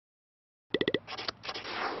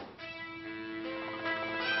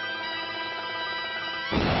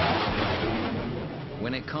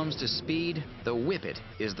When it comes to speed, the Whippet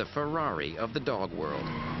is the Ferrari of the dog world.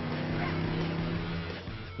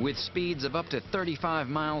 With speeds of up to 35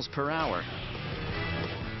 miles per hour,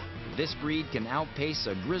 this breed can outpace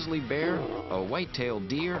a grizzly bear, a white-tailed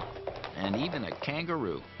deer, and even a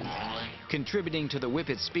kangaroo. Contributing to the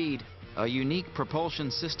Whippet's speed, a unique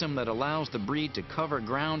propulsion system that allows the breed to cover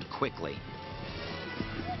ground quickly.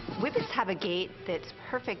 Whippets have a gait that's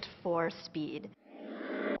perfect for speed.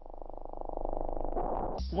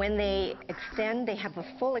 When they extend, they have a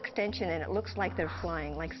full extension and it looks like they're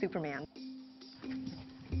flying, like Superman.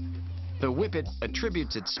 The Whippet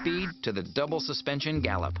attributes its speed to the double suspension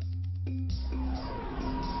gallop.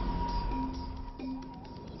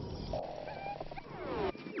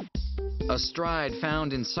 A stride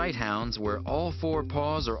found in sighthounds where all four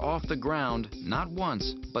paws are off the ground not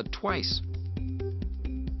once, but twice.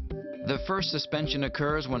 The first suspension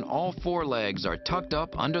occurs when all four legs are tucked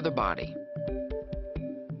up under the body.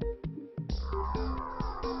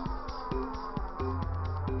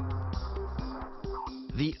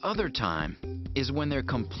 The other time is when they're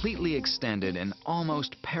completely extended and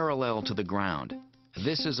almost parallel to the ground.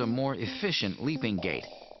 This is a more efficient leaping gait,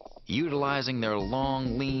 utilizing their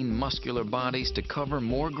long, lean, muscular bodies to cover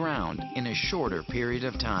more ground in a shorter period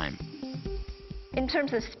of time. In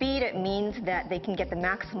terms of speed, it means that they can get the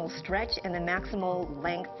maximal stretch and the maximal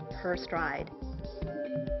length per stride.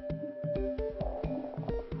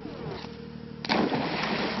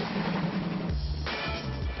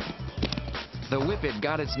 The Whippet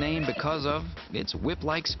got its name because of its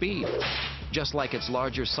whip-like speed. Just like its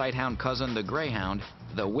larger sighthound cousin, the Greyhound,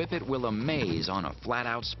 the Whippet will amaze on a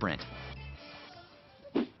flat-out sprint.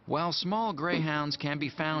 While small greyhounds can be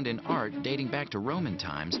found in art dating back to Roman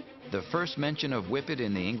times, the first mention of Whippet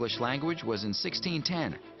in the English language was in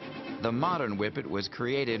 1610. The modern Whippet was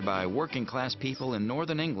created by working-class people in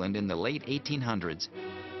northern England in the late 1800s,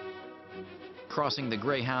 crossing the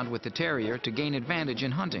Greyhound with the Terrier to gain advantage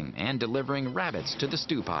in hunting and delivering rabbits to the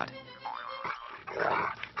stew pot.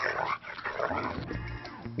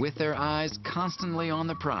 With their eyes constantly on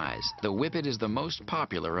the prize, the Whippet is the most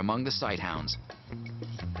popular among the sighthounds.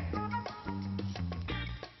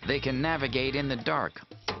 They can navigate in the dark,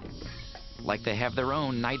 like they have their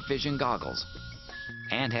own night vision goggles,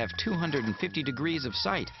 and have 250 degrees of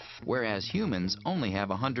sight, whereas humans only have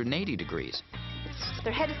 180 degrees.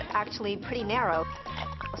 Their head is actually pretty narrow,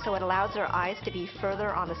 so it allows their eyes to be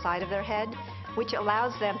further on the side of their head, which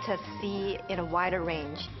allows them to see in a wider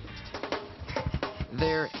range.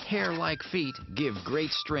 Their hair-like feet give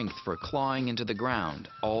great strength for clawing into the ground,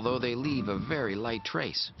 although they leave a very light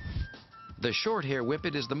trace. The short-hair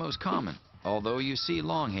Whippet is the most common, although you see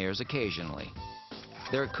long hairs occasionally.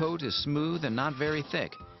 Their coat is smooth and not very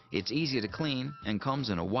thick. It's easy to clean and comes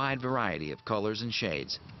in a wide variety of colors and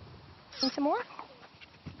shades. Need some more?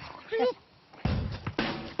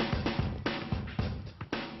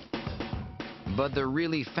 But the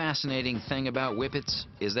really fascinating thing about Whippets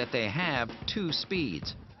is that they have two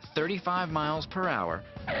speeds, 35 miles per hour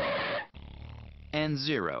and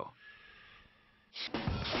 0.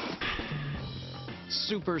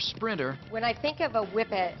 Super sprinter. When I think of a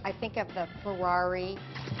Whippet, I think of the Ferrari.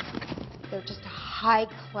 They're just a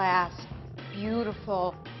high-class,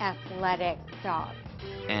 beautiful, athletic dog.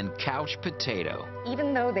 And couch potato.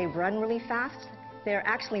 Even though they run really fast, they're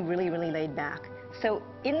actually really laid back. So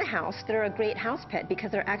in the house, they're a great house pet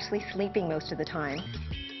because they're actually sleeping most of the time.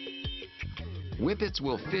 Whippets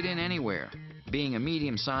will fit in anywhere. Being a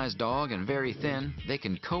medium-sized dog and very thin, they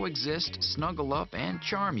can coexist, snuggle up, and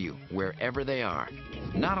charm you wherever they are.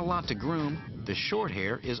 Not a lot to groom, the short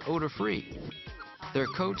hair is odor-free. Their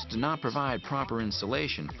coats do not provide proper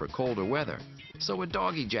insulation for colder weather, so a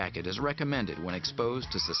doggy jacket is recommended when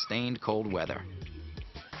exposed to sustained cold weather.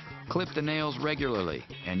 Clip the nails regularly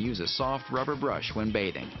and use a soft rubber brush when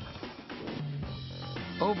bathing.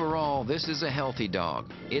 Overall, this is a healthy dog.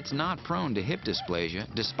 It's not prone to hip dysplasia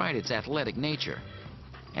despite its athletic nature.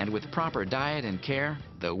 And with proper diet and care,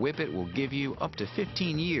 the Whippet will give you up to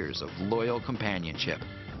 15 years of loyal companionship.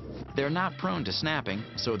 They're not prone to snapping,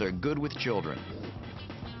 so they're good with children.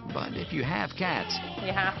 But if you have cats,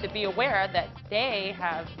 you have to be aware that they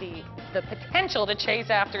have the potential to chase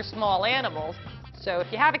after small animals. So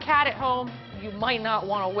if you have a cat at home, you might not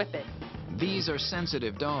want to whip it. These are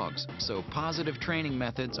sensitive dogs, so positive training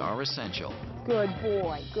methods are essential. Good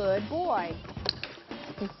boy, good boy.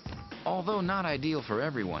 Although not ideal for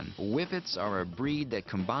everyone, Whippets are a breed that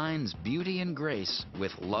combines beauty and grace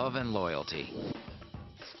with love and loyalty.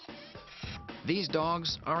 These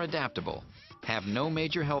dogs are adaptable, have no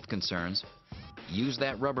major health concerns, use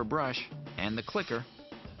that rubber brush and the clicker,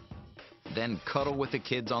 then cuddle with the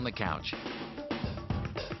kids on the couch.